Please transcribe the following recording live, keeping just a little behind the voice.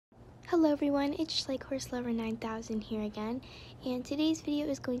Hello everyone, it's Schleich Lover 9000 here again, and today's video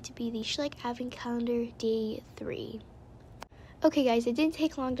is going to be the Schleich Advent Calendar Day 3. Okay guys, it didn't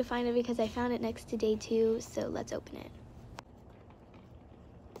take long to find it because I found it next to Day 2, so let's open it.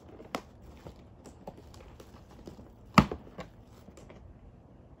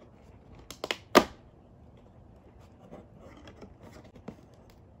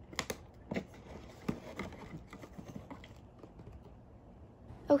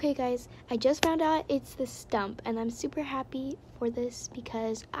 Okay guys, I just found out it's the stump, and I'm super happy for this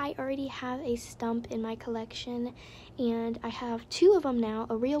because I already have a stump in my collection, and I have two of them now,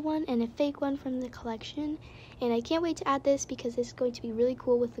 a real one and a fake one from the collection, and I can't wait to add this because it's going to be really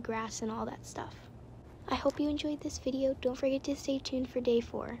cool with the grass and all that stuff. I hope you enjoyed this video. Don't forget to stay tuned for Day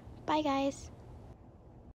 4. Bye guys!